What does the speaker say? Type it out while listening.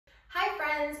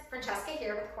friends, Francesca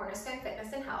here with Cornerstone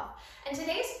Fitness and Health, and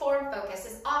today's form focus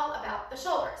is all about the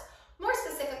shoulders, more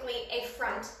specifically a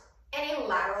front and a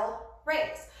lateral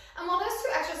raise. And while those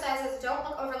two exercises don't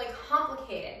look overly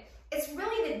complicated, it's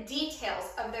really the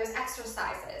details of those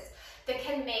exercises that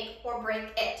can make or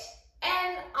break it,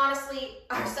 and honestly,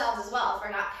 ourselves as well if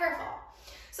we're not careful.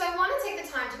 So I want to take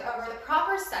the time to go over the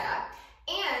proper setup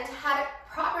and how to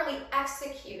properly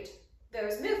execute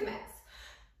those movements.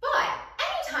 But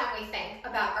anytime we think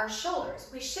about our shoulders,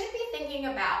 we should be thinking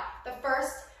about the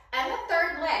first and the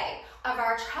third leg of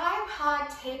our tripod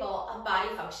table of body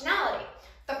functionality.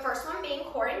 The first one being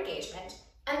core engagement,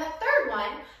 and the third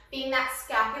one being that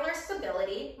scapular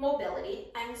stability, mobility,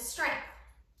 and strength.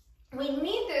 We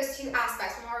need those two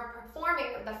aspects when we're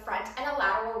performing the front and a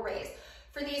lateral raise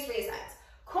for these reasons.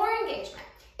 Core engagement.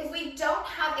 If we don't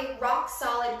have a rock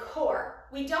solid core,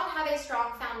 we don't have a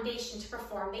strong foundation to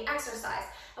perform the exercise.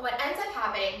 And what ends up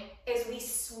happening is we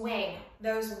swing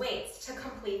those weights to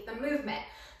complete the movement.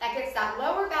 That gets that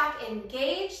lower back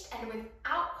engaged, and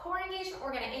without core engagement,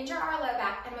 we're going to injure our low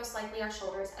back and most likely our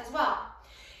shoulders as well.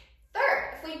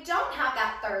 Third, if we don't have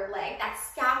that third leg, that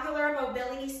scapular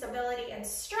mobility, stability, and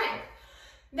strength,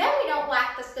 then we don't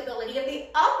lack the stability of the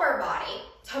upper body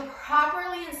to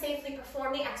properly and safely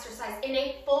perform the exercise in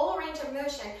a full range of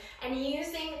motion and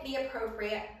using the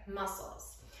appropriate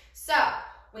muscles. So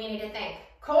we need to think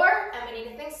core and we need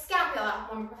to think scapula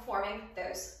when we're performing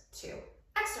those two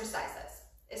exercises,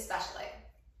 especially.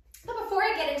 But before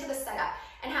I get into the setup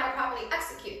and how to properly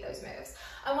execute those moves,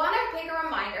 I want to make a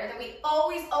reminder that we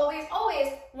always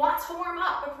want to warm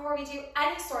up before we do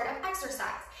any sort of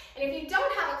exercise. And if you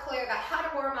don't have a clue about how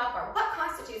to warm up or what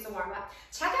constitutes a warm up,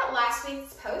 check out last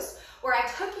week's post where I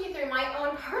took you through my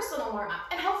own personal warm up.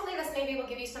 And hopefully this maybe will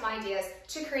give you some ideas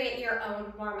to create your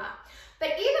own warm up. But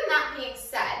even that being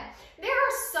said, there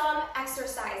are some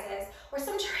exercises or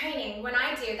some training when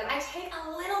I do that I take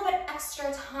a little bit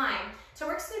extra time to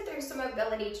work through some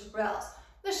mobility drills,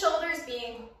 the shoulders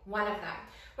being one of them.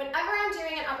 Whenever I'm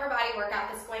doing an upper body workout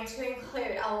that's going to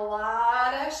include a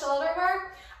lot of shoulder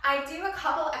work, I do a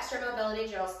couple extra mobility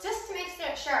drills just to make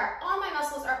sure all my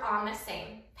muscles are on the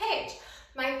same page.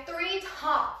 My three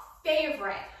top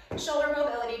favorite shoulder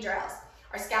mobility drills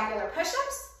are scapular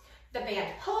push-ups, the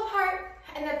band pull-apart,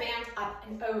 and the band up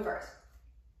and overs.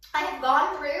 I have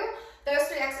gone through those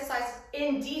three exercises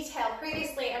in detail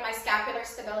previously in my scapular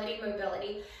stability,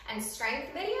 mobility, and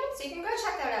strength video, so you can go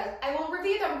check that out. I will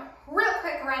review them real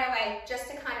quick right away just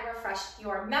to kind of refresh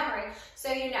your memory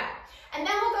so you know. And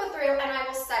then we'll go through and I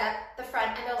will set up the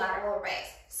front and the lateral raise.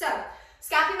 So,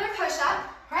 scapular push-up,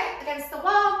 right, against the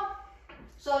wall,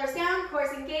 shoulders down,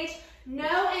 core engaged,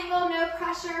 no angle, no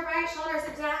pressure, right, shoulders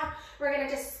are down. We're gonna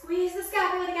just squeeze the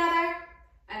scapula together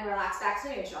and relax back to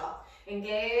neutral.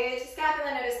 Engage the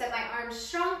scapula, notice that my arms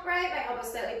shrunk, right, my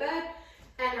elbows slightly bowed,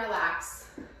 and relax,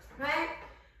 right?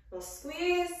 We'll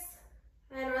squeeze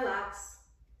and relax,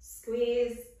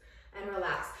 squeeze and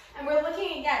relax. And we're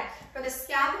looking again for the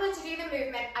scapula to do the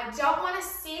movement. I don't want to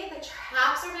see the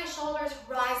traps of my shoulders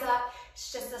rise up.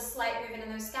 It's just a slight movement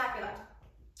in those scapula.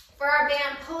 For our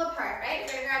band pull apart, right? You're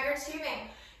going to grab your tubing.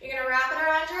 You're going to wrap it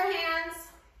around your hands.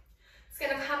 It's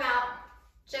going to come out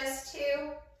just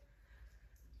to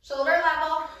shoulder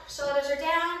level. Shoulders are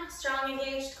down, strong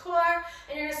engaged core.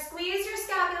 And you're going to squeeze your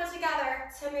scapula together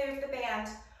to move the band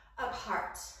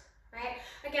apart. Right?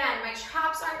 Again, my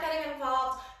traps aren't getting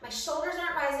involved, my shoulders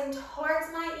aren't rising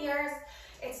towards my ears,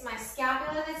 it's my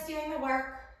scapula that's doing the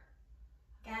work.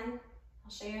 Again, I'll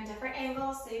show you a different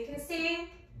angle so you can see.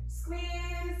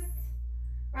 Squeeze,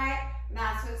 right? And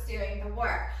that's what's doing the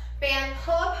work. Band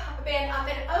pull up, band up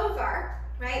and over,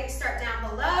 right? We start down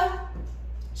below,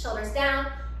 shoulders down,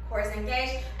 core is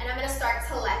engaged, and I'm gonna start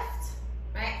to lift,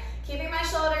 right? Keeping my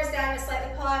shoulders down to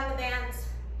slightly pull out of the band.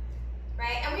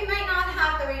 Right? And we might not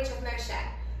have the range of motion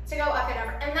to go up and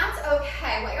over, and that's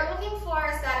okay. What you're looking for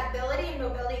is that ability and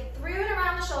mobility through and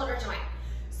around the shoulder joint.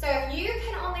 So if you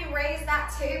can only raise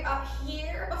that tube up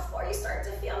here before you start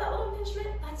to feel that little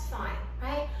impingement, that's fine,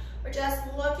 right? We're just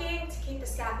looking to keep the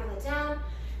scapula down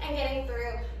and getting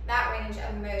through that range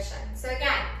of motion. So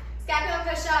again, scapula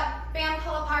push-up, band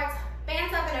pull-aparts,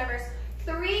 bands up and overs,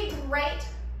 three great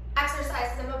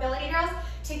exercises and mobility drills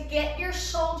to get your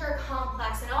shoulder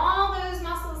complex and all those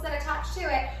muscles that attach to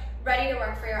it ready to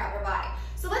work for your upper body.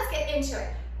 So let's get into it.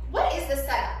 What is the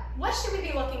setup? What should we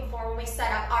be looking for when we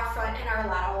set up our front and our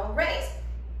lateral raise?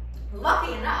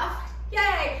 Lucky enough,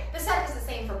 yay, the setup is the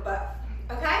same for both,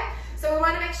 okay? So we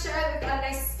want to make sure that we've got a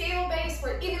nice stable base,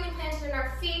 we're evenly planted in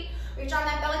our feet, we've drawn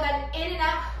that belly button in and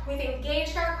up, we've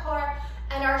engaged our core,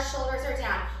 and our shoulders are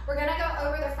down. We're gonna go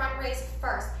over the front raise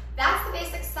first. That's the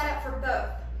basic setup for both.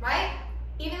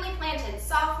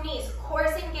 soft knees, core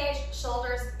is engaged,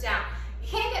 shoulders down. You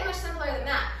can't get much simpler than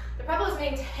that. The problem is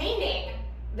maintaining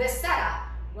this setup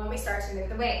when we start to move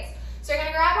the weights. So you're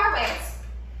gonna grab our weights,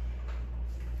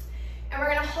 and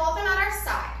we're gonna hold them at our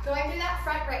side, going through that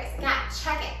front raise. Again,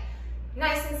 check it.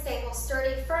 Nice and stable,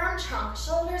 sturdy, firm trunk,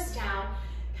 shoulders down,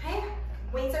 okay?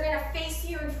 Weights are gonna face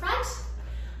you in front.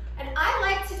 And I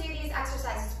like to do these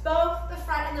exercises, both the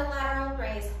front and the lateral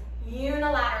raise,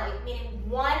 unilaterally, meaning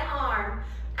one arm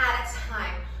at a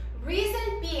time. Reason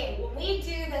being, when we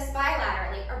do this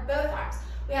bilaterally, or both arms,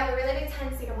 we have a really big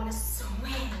tendency to want to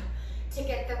swing to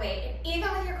get the weight. And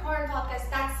even with your core involved, guys,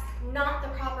 that's not the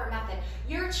proper method.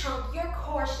 Your trunk, your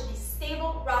core should be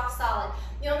stable, rock solid.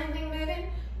 The only thing moving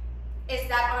is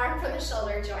that arm from the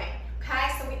shoulder joint,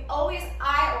 okay? So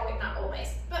not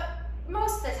always, but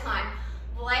most of the time,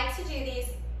 like to do these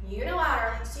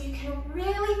unilaterally so you can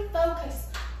really focus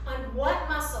on what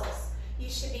muscles you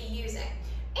should be using.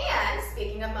 And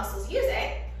speaking of muscles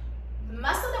using, the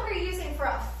muscle that we're using for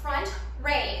a front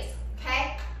raise,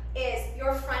 okay, is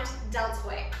your front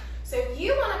deltoid. So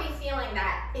you want to be feeling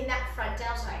that in that front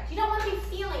deltoid. You don't want to be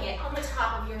feeling it on the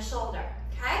top of your shoulder,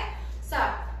 okay? So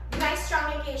nice,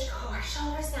 strong, engaged core,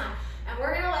 shoulders down. And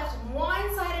we're going to lift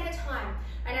one side at a time.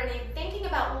 And I'm thinking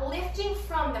about lifting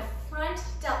from the front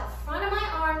of my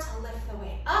arm to lift the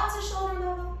weight up to shoulder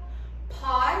level,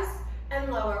 pause,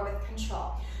 and lower with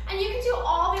control. And you can do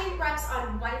all the reps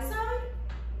on one side,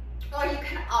 or you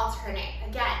can alternate.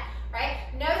 Again, right?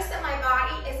 Notice that my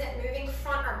body isn't moving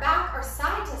front or back or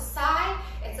side to side.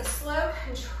 It's a slow,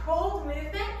 controlled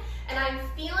movement, and I'm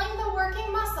feeling the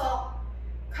working muscle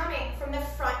coming from the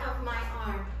front of my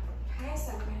arm. Okay,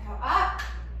 so I'm gonna go up,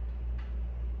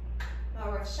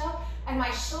 lower the shoulder, and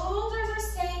my shoulders are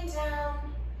staying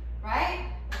down, right?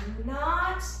 I'm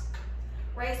not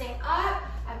raising up.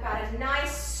 I've got a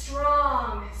nice,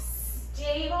 strong,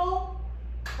 stable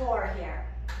core here,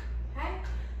 okay?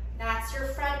 That's your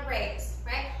front raise,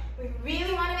 right? We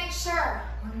really want to make sure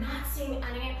we're not seeing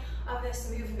any of this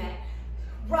movement.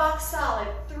 Rock solid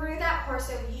through that core,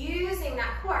 so using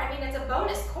that core. I mean, it's a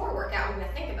bonus core workout when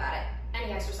you think about it.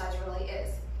 Any exercise really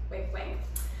is. Wink, wink.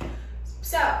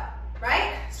 So,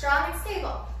 right? Strong and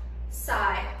stable.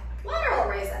 Side, lateral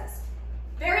raises.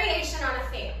 Variation on a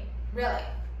theme, really.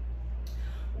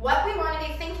 What we want to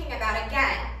be thinking about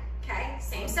again, okay?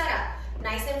 Same setup.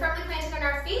 Nice and firmly planted on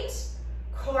our feet.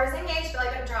 Core is engaged, belly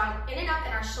button drawn in and up,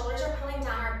 and our shoulders are pulling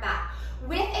down our back.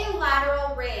 With a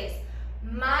lateral raise,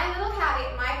 my little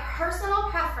caveat, my personal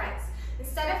preference,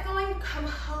 instead of going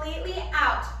completely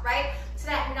out, right, to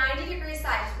that 90-degree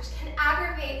side, which can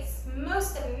aggravate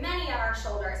many of our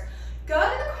shoulders, go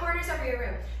to the corners of your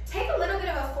room. Take a little bit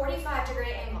of a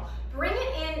 45-degree angle. Bring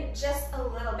it in just a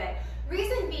little bit.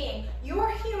 Reason being,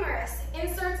 your humerus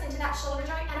inserts into that shoulder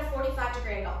joint at a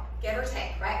 45-degree angle, give or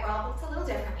take, right? We're all built a little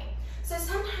differently. So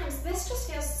sometimes this just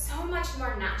feels so much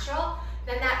more natural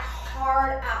than that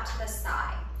hard out to the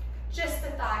side. Just the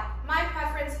thought. My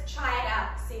preference, try it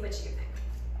out, see what you think.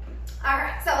 All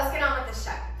right, so let's get on with this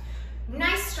show.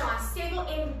 Nice, strong, stable,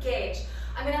 engaged.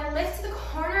 I'm gonna lift to the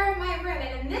corner of my room,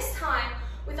 and in this time,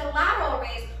 with a lateral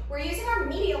raise, we're using our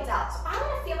medial delt. So I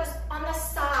wanna feel this on the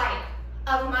side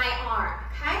of my arm,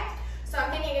 okay? So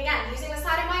I'm thinking again, using the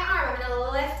side of my arm, I'm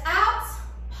gonna lift out,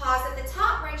 pause at the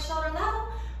top, right shoulder level,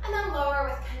 and then lower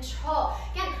with control.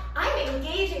 Again, I'm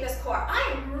engaging this core.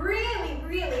 I'm really,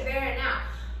 really bearing out.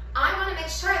 I wanna make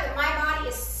sure that my body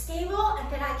is stable and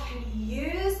that I can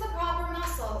use the proper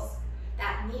muscles,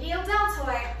 that medial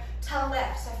deltoid, to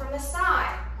lift. So from the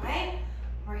side, right?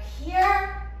 We're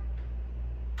here,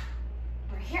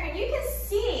 and you can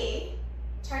see,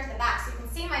 turn to the back, so you can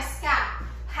see my scap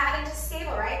having to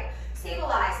stabilize.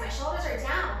 My shoulders are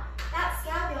down. That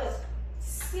scapula is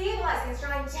stabilizing, it's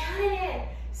drawing down and in,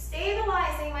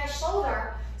 stabilizing my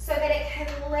shoulder so that it can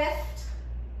lift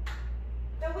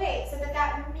the weight, so that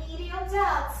that medial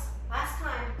delt, last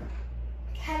time,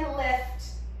 can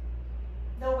lift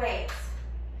the weight.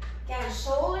 Again,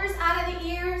 shoulders out of the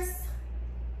ears,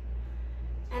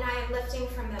 and I am lifting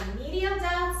from the medial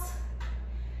delt,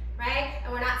 right?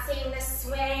 And we're not seeing this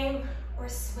swing or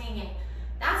swinging.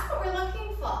 That's what we're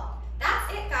looking for.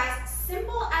 That's it, guys.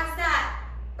 Simple as that,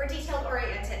 or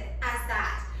detail-oriented as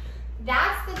that.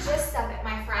 That's the gist of it,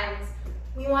 my friends.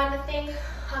 We want to think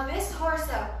of this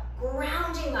torso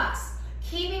grounding us,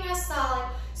 keeping us solid,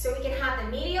 so we can have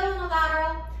the medial and the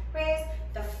lateral raise,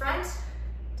 the front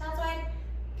deltoid,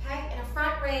 okay, and a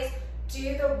front raise,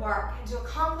 do the work. And to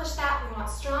accomplish that, we want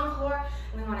strong core,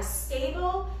 and we want a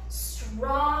stable,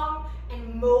 strong,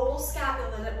 and mobile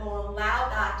scapula that will allow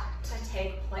that to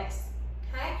take place,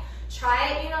 okay? Try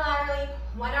it unilaterally,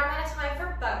 one arm at a time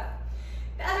for both.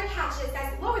 The other catch is,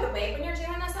 guys, lower the weight when you're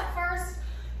doing this at first.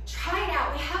 Try it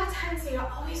out. We have a tendency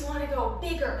to always want to go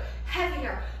bigger,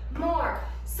 heavier, more.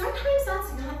 Sometimes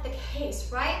that's not the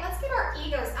case, right? Let's get our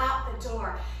egos out the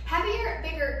door. Heavier,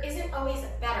 bigger isn't always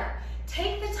better.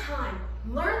 Take the time,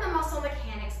 learn the muscle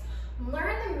mechanics,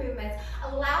 learn the movements,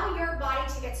 allow your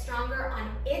body to get stronger on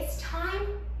its time,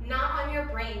 not on your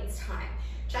brain's time.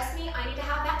 Trust me, I need to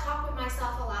have that talk with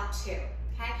myself a lot too,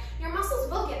 okay? Your muscles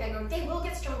will get bigger, they will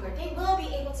get stronger, they will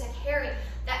be able to carry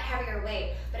that heavier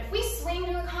weight. But if we swing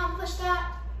to accomplish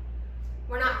that,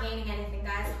 we're not gaining anything,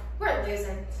 guys. We're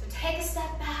losing. So take a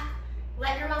step back,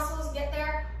 let your muscles get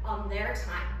there on their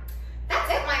time. That's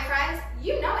it, my friends.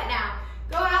 You know it now.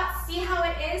 Go out, see how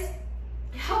it is.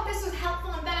 I hope this was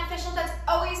helpful and beneficial. That's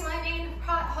always my main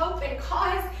hope and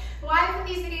cause. Why I put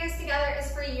these videos together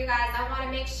is for you guys. I want to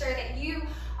make sure that you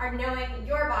are knowing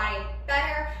your body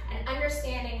better and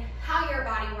understanding how your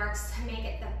body works to make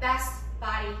it the best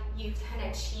body you can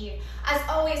achieve. As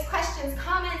always, questions,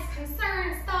 comments,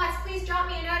 concerns, thoughts, please drop me